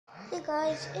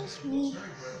guys, it's me,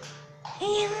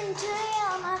 and today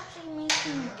I'm actually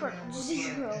making part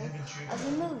 0 of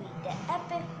the movie, the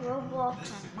epic Roblox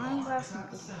and Minecraft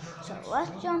movie. So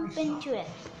let's jump into it.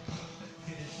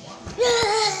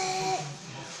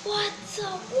 What's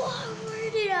up?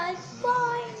 Where did I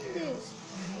find this?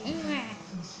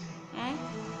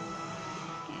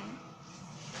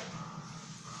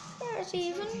 There's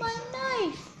even my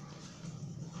knife.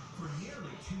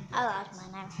 I lost my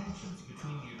knife. Tensions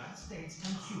between the United States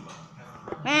and Cuba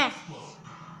have exploded.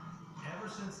 Ever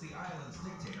since the island's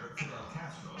dictator, Fidel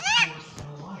Castro, forged an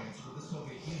alliance with the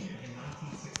Soviet Union in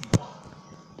 1961,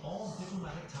 all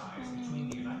diplomatic ties between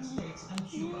the United States and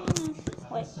Cuba have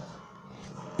been severed.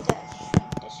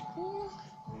 The school.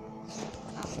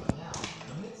 Now,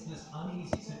 amidst this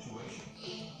uneasy situation,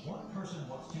 one person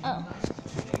wants to unite the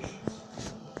two nations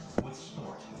with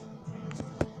sport.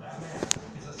 That man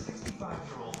is a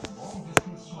 65-year-old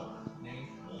long-distance swimmer named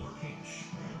Walter Page.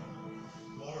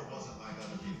 Walter wasn't like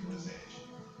other people his age.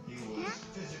 He was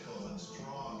physical and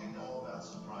strong and all about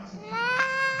surprising people.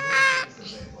 Doing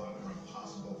things that they thought were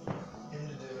impossible for him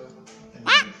to do and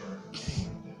maybe for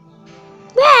anyone to do.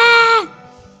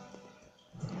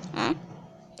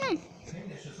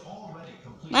 Hamish has already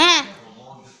completed several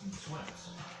long-distance swims,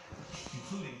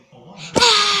 including a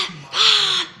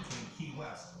 150-mile between Key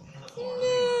West and the Florida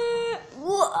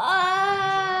mainland.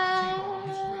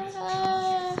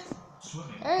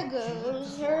 There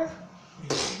goes her.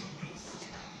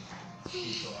 He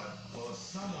thought, well, if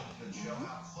someone could show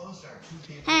how close our two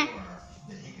people were,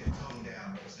 that he could tone down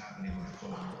what was happening with the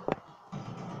Cold War.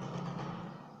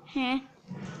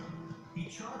 He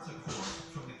charts a course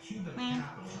from the Cuban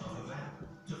capital of Havana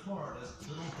to Florida's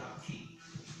Little Duck Key.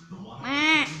 The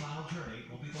 150-mile journey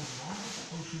will be the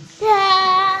longest ocean swim.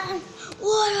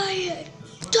 What are you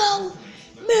doing?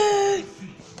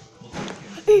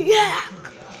 Yeah.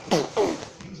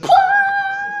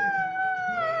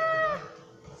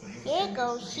 Here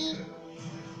goes she.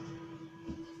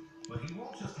 But he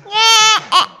won't just have to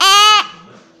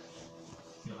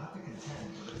he'll have to contend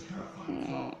with a terrifying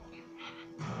foe.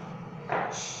 To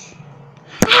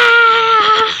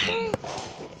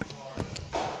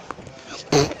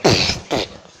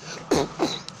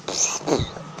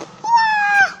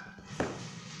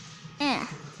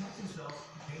protect himself,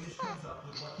 Hamish comes up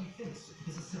with what he thinks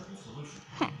is a simple solution.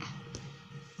 A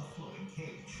floating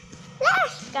cage.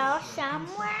 Let's go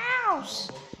somewhere else.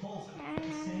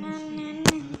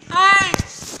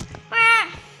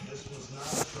 This was not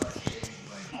a truck cage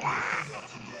like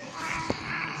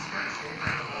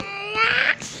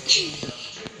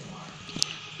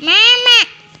Mama.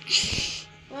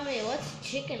 Mommy, what's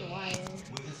chicken wire?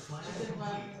 With his plan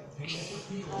complete, Hamish was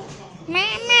the only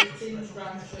Mama.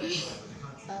 Surprisingly,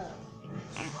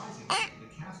 the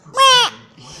Castro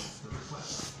grants the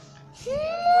request. to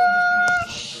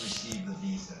receive the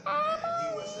visa. He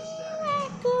was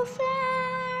ecstatic. Go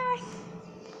fast.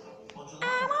 On July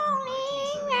I'm only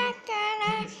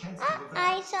reckoning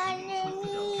eyes on me.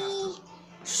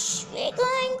 We're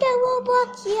going to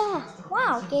Roblox here.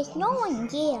 Wow, there's no one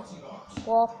here.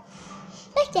 Well,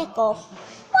 let's just go.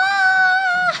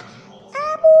 Wow!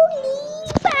 I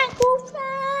believe I go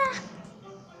fly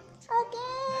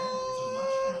again.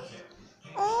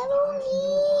 I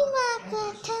believe I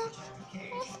can touch the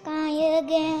sky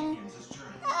again.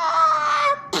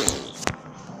 Ah!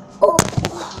 Oh.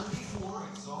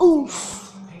 Oof.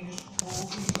 Hamish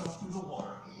pulls himself through the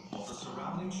water, while the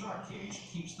surrounding shark cage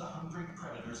keeps the hungry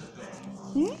predators at bay.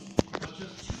 But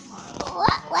just 2 miles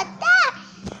What that?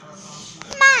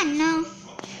 Man,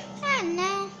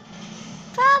 no.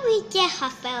 Probably just I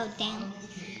fell down.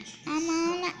 I'm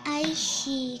on an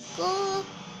icicle.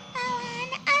 I'm on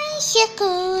an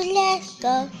icicle. Let's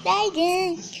go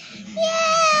riding. Yeah.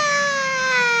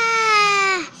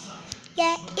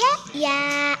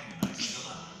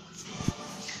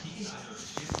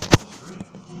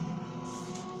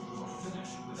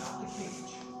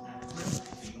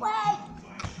 Wait.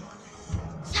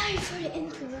 Sorry for the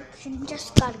interruption.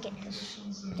 Just gotta get this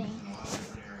thing.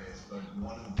 But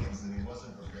one of the things that he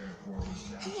wasn't prepared for was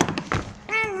that.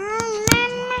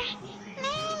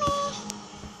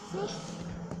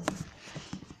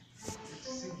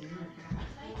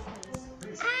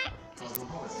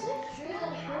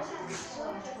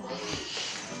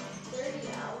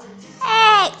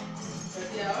 Hey!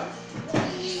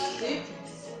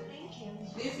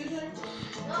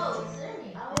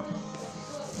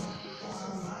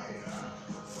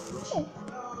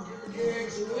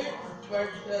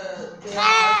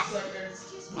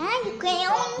 Now you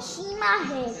can only see my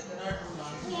head.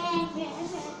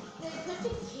 They put the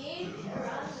cage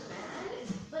around the man,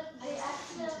 but they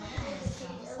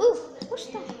accidentally Ooh.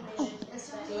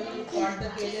 I'm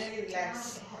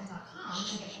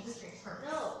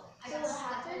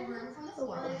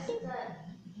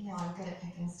good at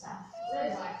picking stuff.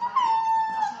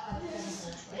 What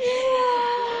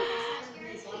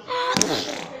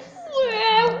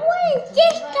is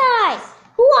this guy?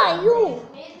 Who are you?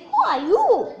 Who are you?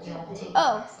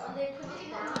 Oh.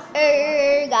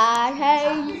 God,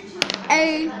 hey.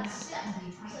 Hey.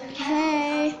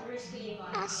 Hey.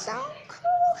 That's so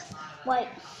cool. Wait.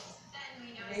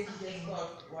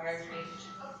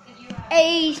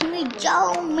 Hey, it's me,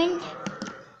 Joman.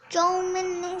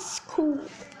 Joman is cool.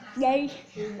 Yay.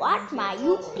 Watch my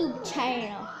YouTube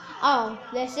channel. Oh,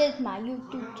 this is my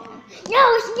YouTube channel.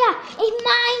 No, it's not. It's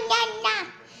my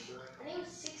banana.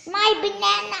 My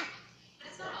banana.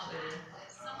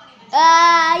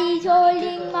 He's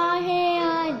holding my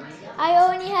hand. I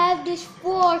only have this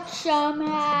fork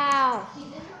somehow.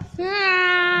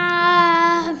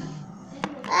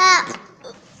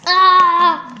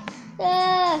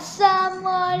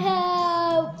 Someone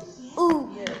help. Ooh.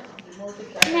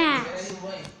 Nah.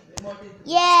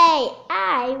 Yay,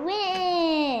 I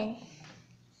win.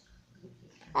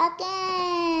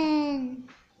 Again.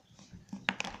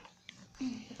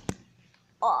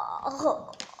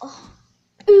 Oh.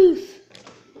 Oof.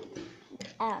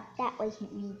 Oh, that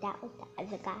wasn't me. That was the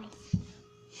other guy.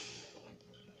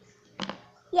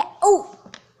 Yeah. Oh.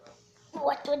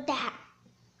 What was that?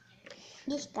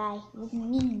 This guy was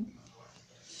mean.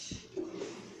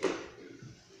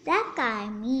 That guy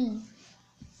mean.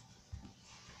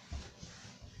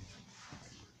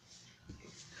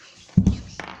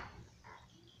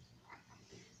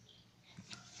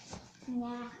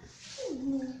 Yeah.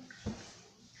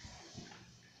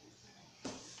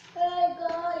 Hey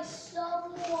guys,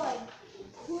 someone,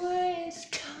 please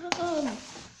come.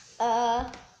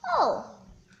 Oh.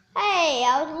 Hey,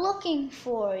 I was looking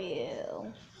for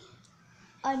you.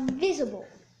 Invisible.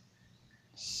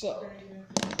 Sit.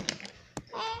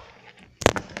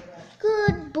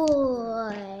 Good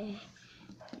boy.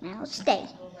 Now stay.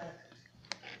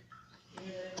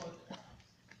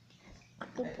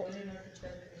 Good boy.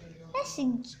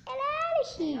 Listen, get out of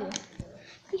here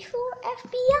before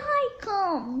FBI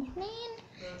comes, man.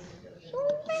 You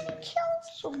better kill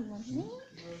someone, man.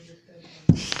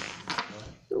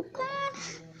 You gotta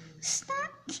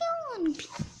stop killing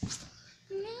people,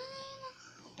 man.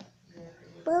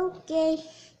 Okay.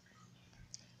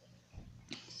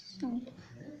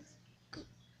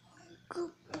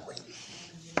 Good boy.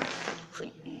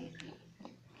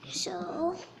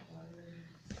 So,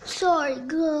 sorry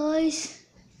guys,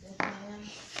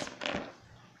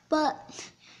 but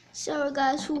sorry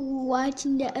guys who were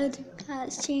watching the other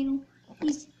guy's channel.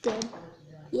 He's dead.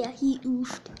 Yeah, he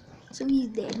oofed, so he's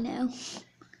dead now.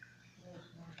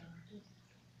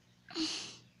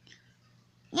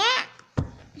 Yeah.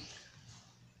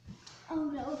 Oh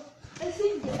no, I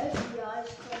think the FBI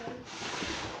is coming.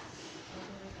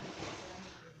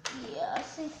 Yeah, I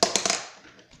think.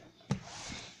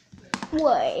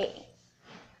 Wait.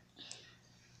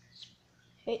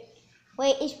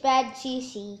 Wait, it's Bad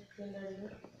CC.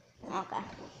 Okay.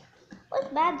 What's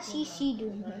Bad CC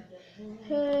doing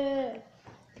here?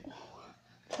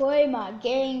 Play my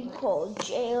game called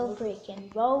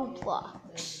Jailbreaking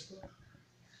Roblox.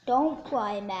 Don't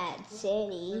play Mad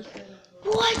City.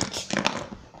 What?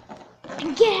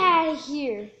 Get out of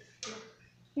here.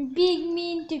 You're being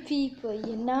mean to people,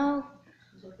 you know?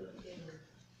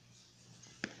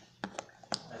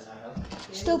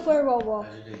 Still play Roblox.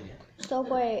 Still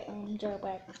play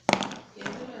Jailbreak.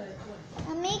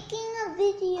 I'm making a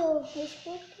video. It's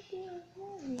supposed to be a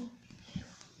movie.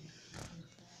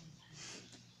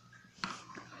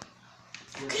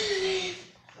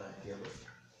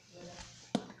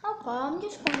 Okay, I'm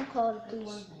just gonna call the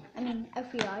police. I mean,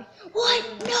 FBI. What?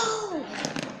 No!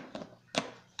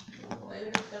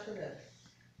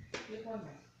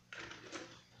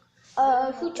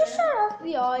 Who just said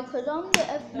FBI? Because I'm the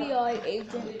FBI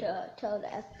agent to tell the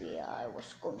FBI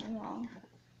what's going on.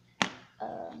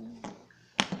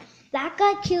 That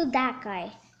guy killed that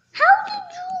guy. How did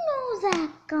you know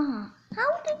that guy?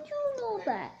 How did you know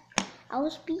that? I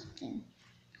was speaking.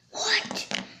 What?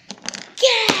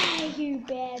 Get out of here,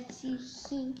 Bad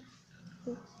CC.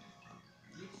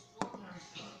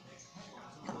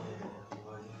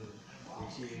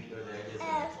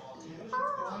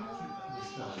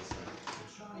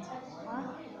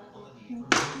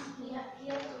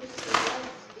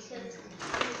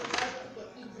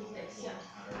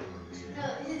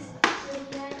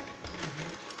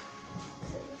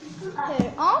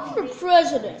 Hey, I'm the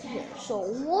president here, so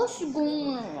what's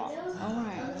going on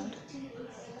around?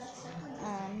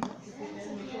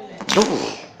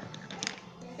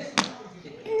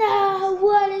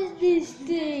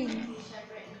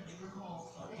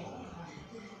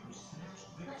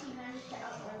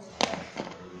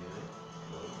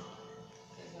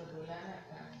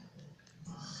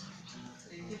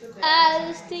 Ah,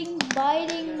 this thing's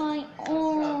biting my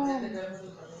arm.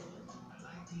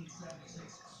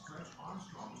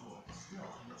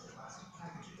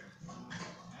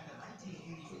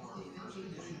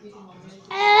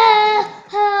 Ah,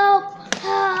 help,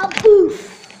 help, poof.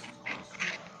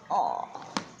 Oh,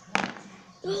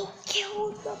 he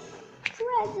killed the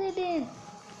president.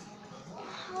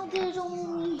 How there's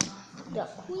only the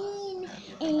queen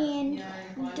and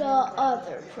the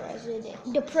other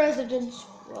president, the president's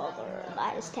brother.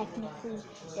 That is technically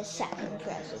the second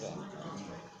president.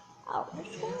 Oh,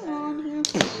 what's going on here?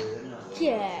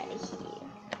 Get out of here.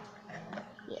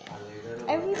 Yeah.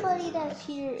 Everybody that's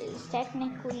here is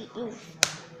technically oof.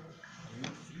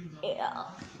 Yeah.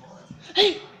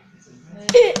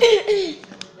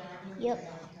 Yep.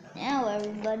 Now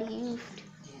everybody oofed.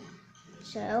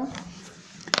 So,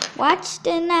 watch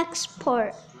the next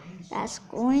part. That's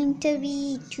going to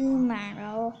be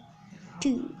tomorrow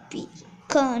to be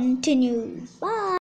continued. Bye.